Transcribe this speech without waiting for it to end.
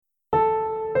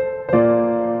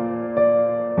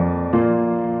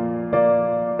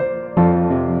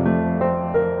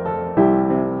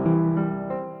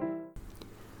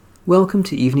Welcome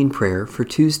to evening prayer for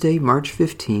Tuesday, March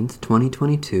 15th,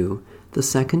 2022, the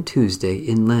second Tuesday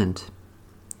in Lent.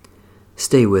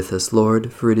 Stay with us,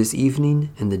 Lord, for it is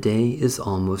evening and the day is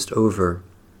almost over.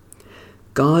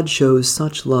 God shows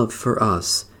such love for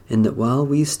us in that while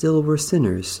we still were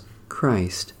sinners,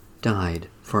 Christ died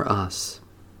for us.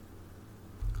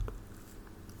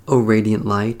 O radiant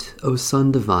light, O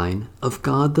Sun divine, of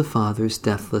God the Father's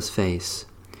deathless face,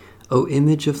 O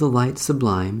image of the light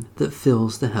sublime that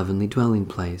fills the heavenly dwelling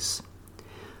place.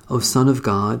 O Son of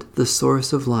God, the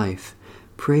source of life,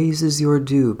 praise is your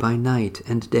due by night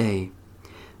and day.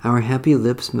 Our happy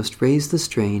lips must raise the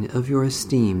strain of your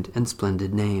esteemed and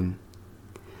splendid name.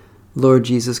 Lord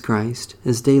Jesus Christ,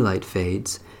 as daylight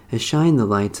fades, as shine the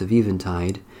lights of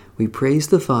eventide, we praise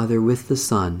the Father with the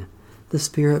Son, the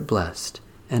Spirit blessed,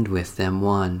 and with them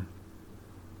one.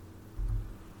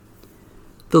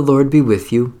 The Lord be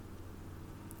with you.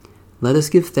 Let us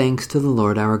give thanks to the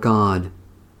Lord our God.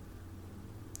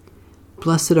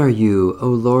 Blessed are you, O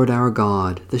Lord our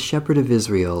God, the Shepherd of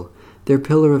Israel, their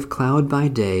pillar of cloud by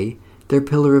day, their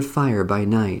pillar of fire by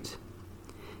night.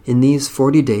 In these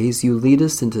 40 days you lead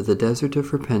us into the desert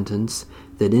of repentance,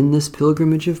 that in this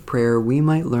pilgrimage of prayer we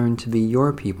might learn to be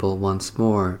your people once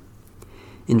more.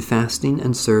 In fasting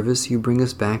and service you bring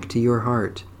us back to your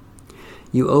heart.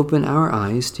 You open our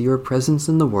eyes to your presence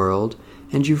in the world,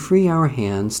 and you free our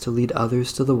hands to lead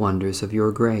others to the wonders of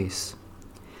your grace.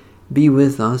 Be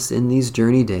with us in these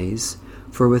journey days,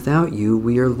 for without you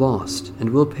we are lost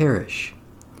and will perish.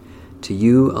 To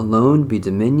you alone be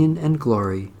dominion and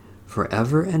glory,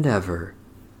 forever and ever.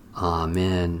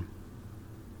 Amen.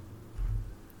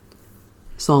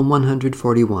 Psalm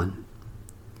 141.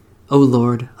 O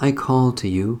Lord, I call to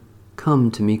you.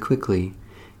 Come to me quickly.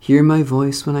 Hear my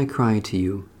voice when I cry to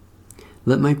you.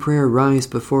 Let my prayer rise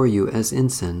before you as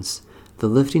incense, the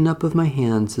lifting up of my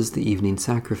hands as the evening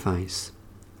sacrifice.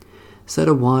 Set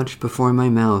a watch before my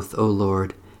mouth, O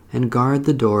Lord, and guard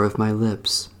the door of my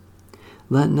lips.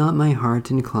 Let not my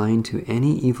heart incline to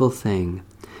any evil thing.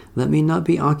 Let me not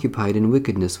be occupied in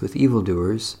wickedness with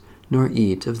evildoers, nor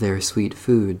eat of their sweet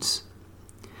foods.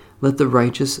 Let the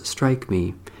righteous strike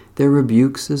me. Their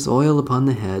rebukes as oil upon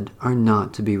the head are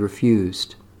not to be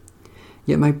refused.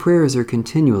 Yet my prayers are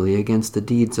continually against the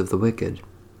deeds of the wicked.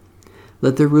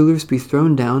 Let the rulers be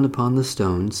thrown down upon the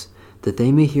stones, that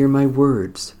they may hear my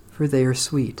words, for they are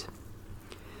sweet.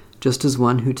 Just as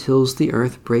one who tills the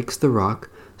earth breaks the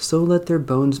rock, so let their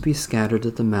bones be scattered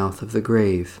at the mouth of the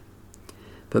grave.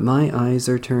 But my eyes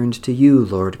are turned to you,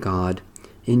 Lord God.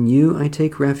 In you I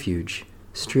take refuge.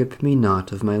 Strip me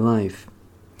not of my life.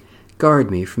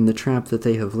 Guard me from the trap that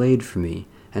they have laid for me,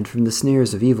 and from the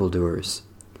snares of evildoers.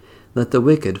 Let the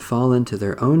wicked fall into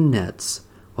their own nets,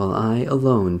 while I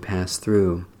alone pass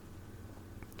through.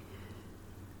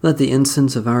 Let the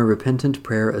incense of our repentant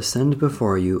prayer ascend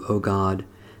before you, O God,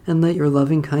 and let your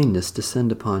loving kindness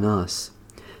descend upon us,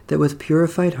 that with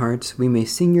purified hearts we may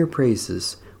sing your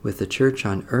praises with the church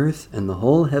on earth and the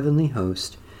whole heavenly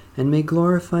host, and may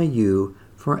glorify you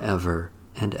forever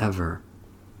and ever.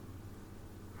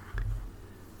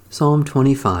 Psalm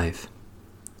 25.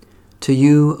 To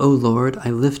you, O Lord, I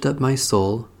lift up my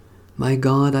soul. My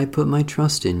God, I put my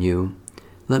trust in you.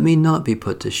 Let me not be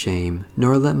put to shame,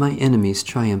 nor let my enemies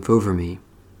triumph over me.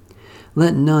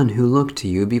 Let none who look to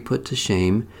you be put to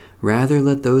shame, rather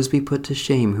let those be put to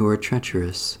shame who are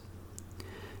treacherous.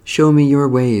 Show me your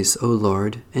ways, O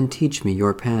Lord, and teach me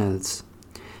your paths.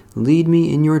 Lead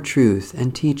me in your truth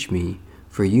and teach me,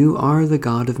 for you are the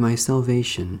God of my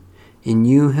salvation. In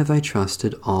you have I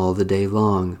trusted all the day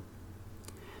long.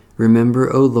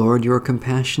 Remember, O Lord, your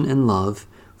compassion and love,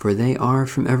 for they are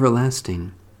from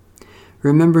everlasting.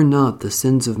 Remember not the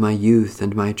sins of my youth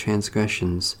and my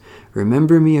transgressions.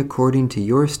 Remember me according to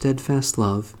your steadfast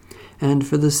love, and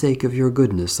for the sake of your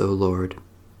goodness, O Lord.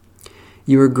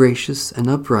 You are gracious and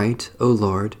upright, O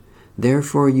Lord,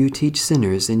 therefore you teach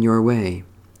sinners in your way.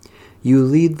 You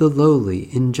lead the lowly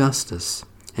in justice,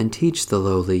 and teach the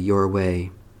lowly your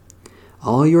way.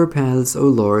 All your paths, O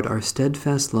Lord, are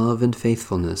steadfast love and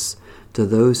faithfulness to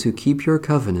those who keep your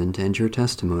covenant and your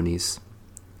testimonies.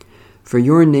 For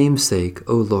your name's sake,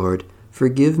 O Lord,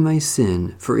 forgive my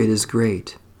sin, for it is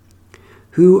great.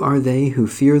 Who are they who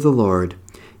fear the Lord?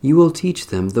 You will teach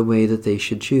them the way that they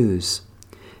should choose.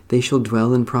 They shall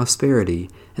dwell in prosperity,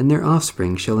 and their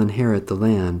offspring shall inherit the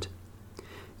land.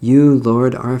 You,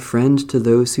 Lord, are a friend to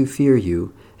those who fear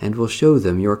you, and will show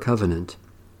them your covenant.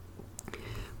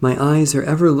 My eyes are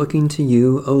ever looking to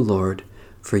you, O Lord,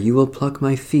 for you will pluck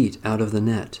my feet out of the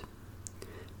net.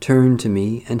 Turn to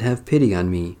me and have pity on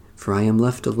me, for I am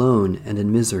left alone and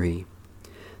in misery.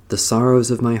 The sorrows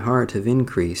of my heart have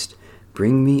increased.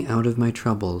 Bring me out of my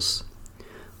troubles.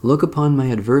 Look upon my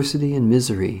adversity and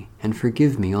misery, and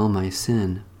forgive me all my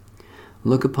sin.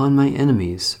 Look upon my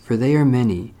enemies, for they are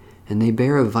many, and they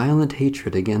bear a violent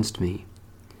hatred against me.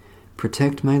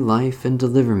 Protect my life and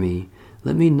deliver me.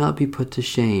 Let me not be put to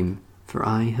shame, for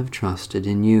I have trusted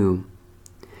in you.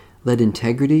 Let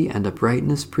integrity and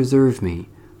uprightness preserve me,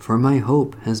 for my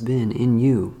hope has been in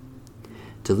you.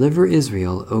 Deliver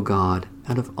Israel, O God,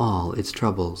 out of all its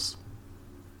troubles.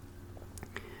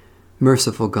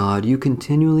 Merciful God, you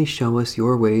continually show us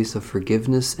your ways of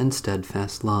forgiveness and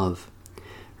steadfast love.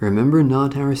 Remember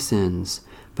not our sins,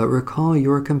 but recall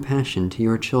your compassion to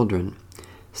your children.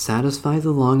 Satisfy the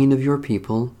longing of your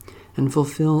people, and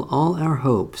fulfill all our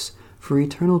hopes for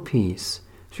eternal peace,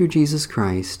 through Jesus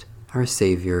Christ, our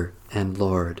Savior and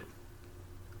Lord.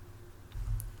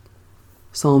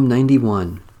 Psalm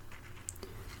 91.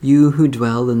 You who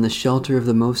dwell in the shelter of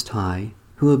the Most High,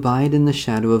 who abide in the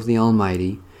shadow of the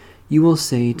Almighty, you will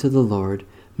say to the Lord,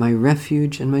 my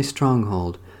refuge and my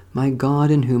stronghold, my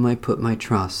God in whom I put my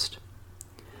trust.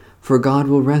 For God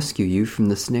will rescue you from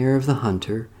the snare of the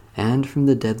hunter and from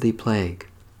the deadly plague.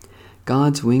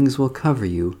 God's wings will cover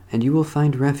you, and you will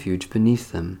find refuge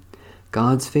beneath them.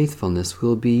 God's faithfulness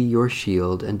will be your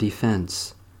shield and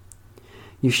defense.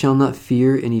 You shall not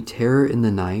fear any terror in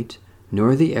the night,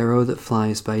 nor the arrow that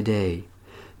flies by day,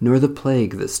 nor the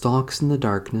plague that stalks in the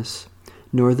darkness,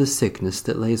 nor the sickness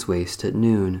that lays waste at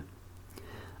noon.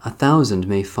 1,000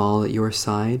 may fall at your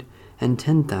side, and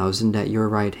 10,000 at your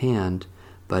right hand,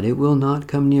 but it will not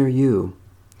come near you.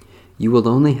 You will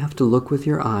only have to look with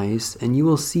your eyes, and you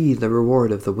will see the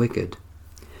reward of the wicked.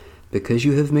 Because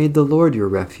you have made the Lord your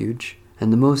refuge,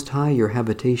 and the Most High your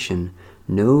habitation,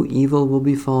 no evil will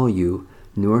befall you,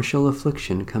 nor shall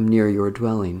affliction come near your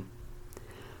dwelling.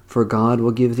 For God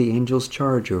will give the angels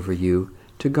charge over you,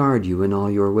 to guard you in all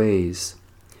your ways.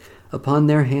 Upon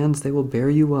their hands they will bear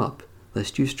you up,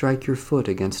 lest you strike your foot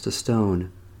against a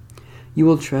stone. You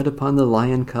will tread upon the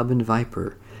lion cub and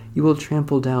viper. You will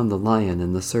trample down the lion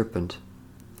and the serpent.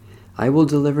 I will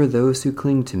deliver those who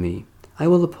cling to me. I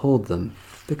will uphold them,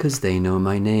 because they know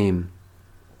my name.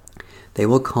 They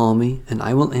will call me, and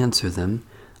I will answer them.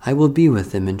 I will be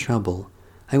with them in trouble.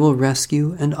 I will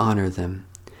rescue and honor them.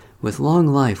 With long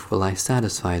life will I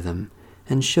satisfy them,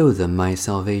 and show them my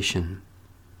salvation.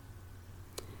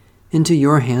 Into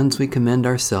your hands we commend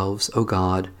ourselves, O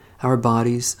God, our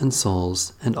bodies and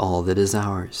souls, and all that is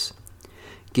ours.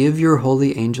 Give your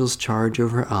holy angels charge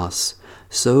over us,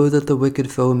 so that the wicked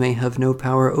foe may have no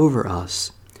power over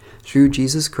us, through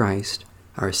Jesus Christ,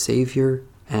 our Savior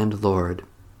and Lord.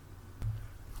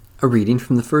 A reading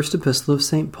from the first epistle of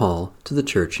St. Paul to the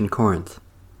church in Corinth.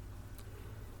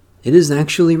 It is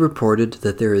actually reported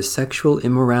that there is sexual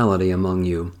immorality among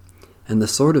you, and the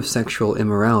sort of sexual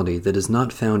immorality that is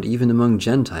not found even among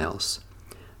Gentiles.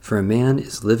 For a man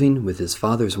is living with his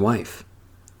father's wife.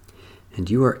 And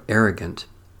you are arrogant.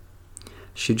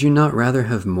 Should you not rather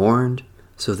have mourned,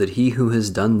 so that he who has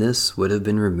done this would have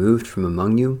been removed from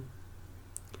among you?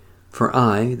 For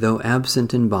I, though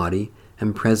absent in body,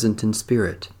 am present in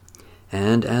spirit,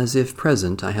 and as if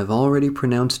present I have already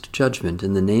pronounced judgment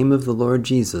in the name of the Lord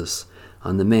Jesus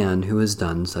on the man who has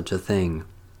done such a thing.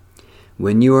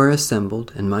 When you are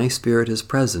assembled, and my spirit is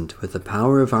present with the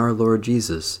power of our Lord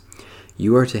Jesus,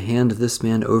 you are to hand this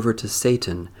man over to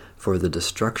Satan for the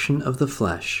destruction of the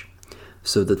flesh,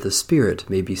 so that the spirit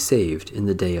may be saved in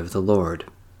the day of the Lord.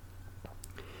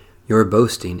 Your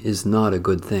boasting is not a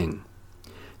good thing.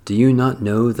 Do you not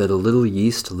know that a little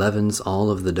yeast leavens all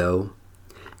of the dough?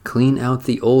 Clean out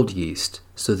the old yeast,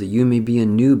 so that you may be a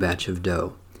new batch of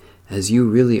dough, as you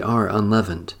really are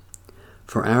unleavened.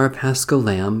 For our Paschal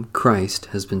Lamb, Christ,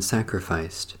 has been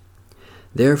sacrificed.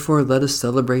 Therefore let us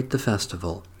celebrate the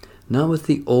festival, not with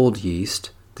the old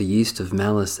yeast, the yeast of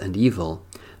malice and evil,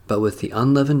 but with the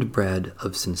unleavened bread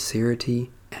of sincerity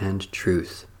and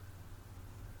truth.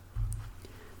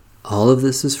 All of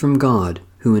this is from God,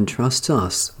 who entrusts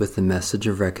us with the message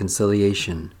of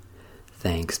reconciliation.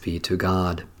 Thanks be to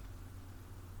God.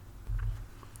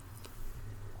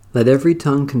 Let every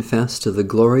tongue confess to the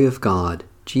glory of God,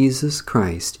 Jesus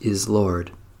Christ is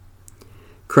Lord.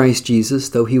 Christ Jesus,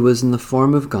 though he was in the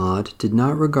form of God, did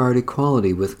not regard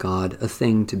equality with God a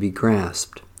thing to be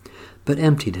grasped, but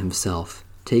emptied himself,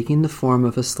 taking the form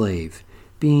of a slave,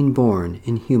 being born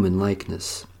in human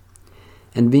likeness.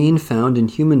 And being found in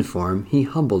human form, he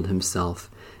humbled himself,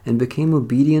 and became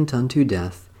obedient unto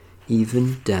death,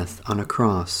 even death on a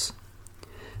cross.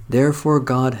 Therefore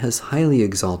God has highly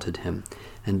exalted him,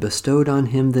 and bestowed on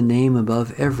him the name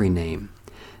above every name,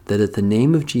 that at the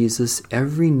name of Jesus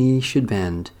every knee should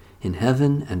bend, in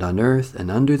heaven and on earth and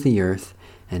under the earth,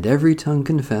 and every tongue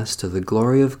confess to the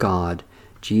glory of God,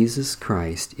 Jesus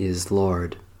Christ is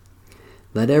Lord.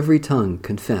 Let every tongue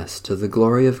confess to the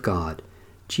glory of God,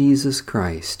 Jesus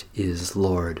Christ is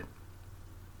Lord.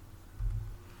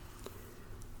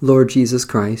 Lord Jesus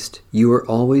Christ, you are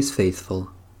always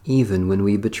faithful, even when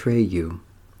we betray you.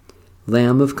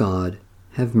 Lamb of God,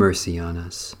 have mercy on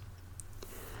us.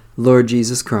 Lord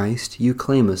Jesus Christ, you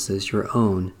claim us as your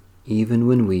own, even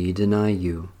when we deny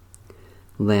you.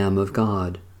 Lamb of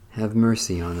God, have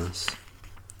mercy on us.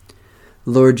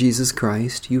 Lord Jesus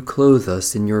Christ, you clothe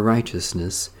us in your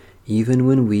righteousness, even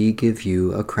when we give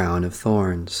you a crown of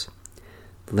thorns.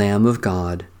 Lamb of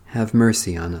God, have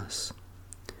mercy on us.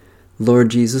 Lord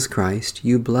Jesus Christ,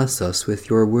 you bless us with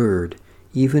your word,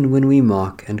 even when we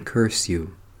mock and curse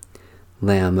you.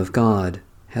 Lamb of God,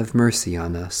 have mercy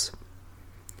on us.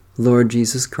 Lord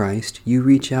Jesus Christ, you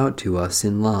reach out to us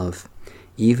in love,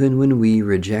 even when we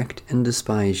reject and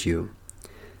despise you.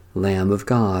 Lamb of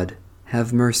God,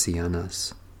 have mercy on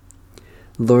us.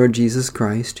 Lord Jesus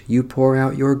Christ, you pour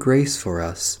out your grace for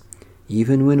us,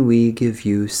 even when we give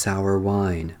you sour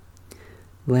wine.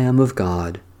 Lamb of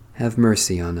God, have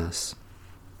mercy on us.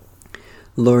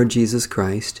 Lord Jesus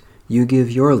Christ, you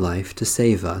give your life to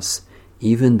save us,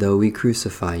 even though we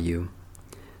crucify you.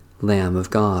 Lamb of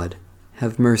God,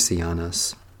 have mercy on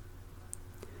us.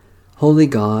 Holy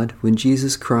God, when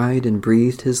Jesus cried and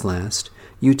breathed his last,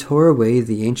 you tore away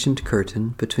the ancient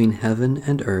curtain between heaven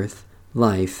and earth,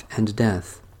 life and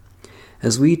death.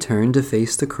 As we turn to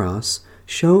face the cross,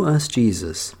 show us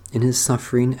Jesus in his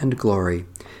suffering and glory,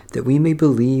 that we may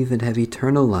believe and have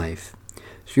eternal life.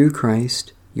 Through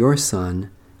Christ, your Son,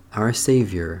 our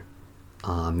Savior.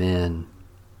 Amen.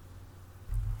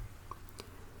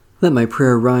 Let my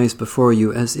prayer rise before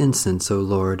you as incense, O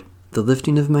Lord, the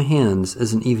lifting of my hands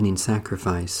as an evening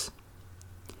sacrifice.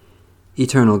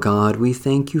 Eternal God, we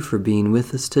thank you for being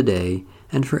with us today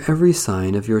and for every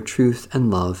sign of your truth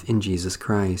and love in Jesus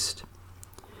Christ.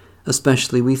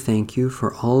 Especially we thank you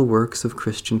for all works of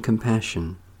Christian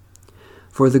compassion,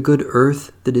 for the good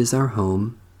earth that is our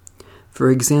home, for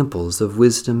examples of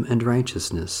wisdom and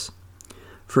righteousness,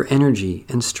 for energy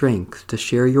and strength to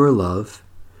share your love,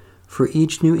 for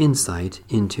each new insight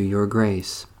into your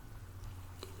grace.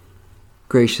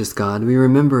 Gracious God, we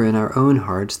remember in our own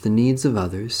hearts the needs of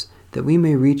others, that we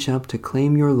may reach up to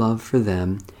claim your love for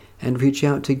them and reach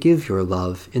out to give your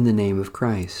love in the name of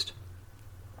Christ.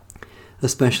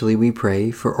 Especially we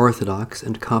pray for Orthodox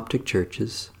and Coptic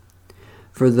churches,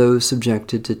 for those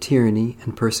subjected to tyranny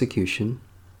and persecution,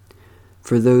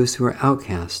 for those who are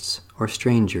outcasts or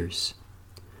strangers,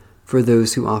 for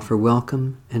those who offer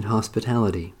welcome and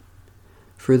hospitality,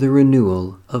 for the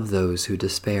renewal of those who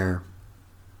despair.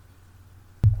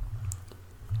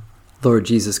 Lord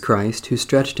Jesus Christ, who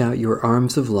stretched out your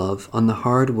arms of love on the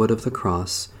hard wood of the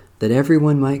cross, that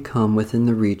everyone might come within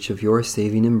the reach of your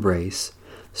saving embrace,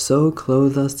 so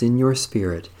clothe us in your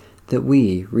Spirit, that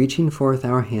we, reaching forth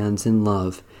our hands in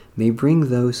love, may bring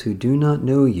those who do not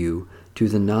know you to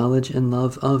the knowledge and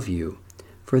love of you,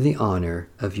 for the honor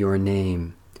of your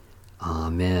name.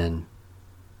 Amen.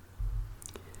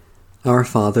 Our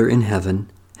Father in heaven,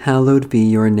 hallowed be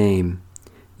your name.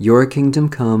 Your kingdom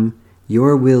come,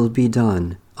 your will be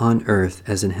done, on earth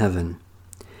as in heaven.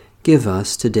 Give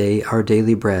us today our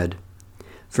daily bread.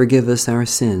 Forgive us our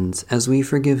sins, as we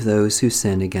forgive those who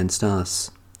sin against us.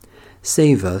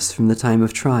 Save us from the time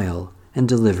of trial, and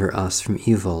deliver us from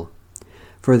evil.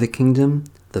 For the kingdom,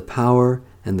 the power,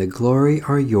 and the glory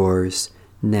are yours,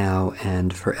 now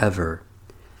and forever.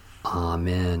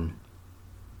 Amen.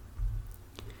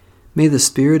 May the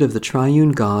Spirit of the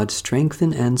Triune God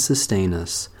strengthen and sustain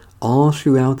us all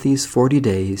throughout these 40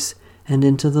 days and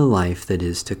into the life that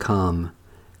is to come.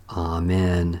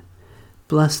 Amen.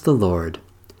 Bless the Lord.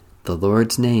 The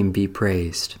Lord's name be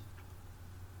praised.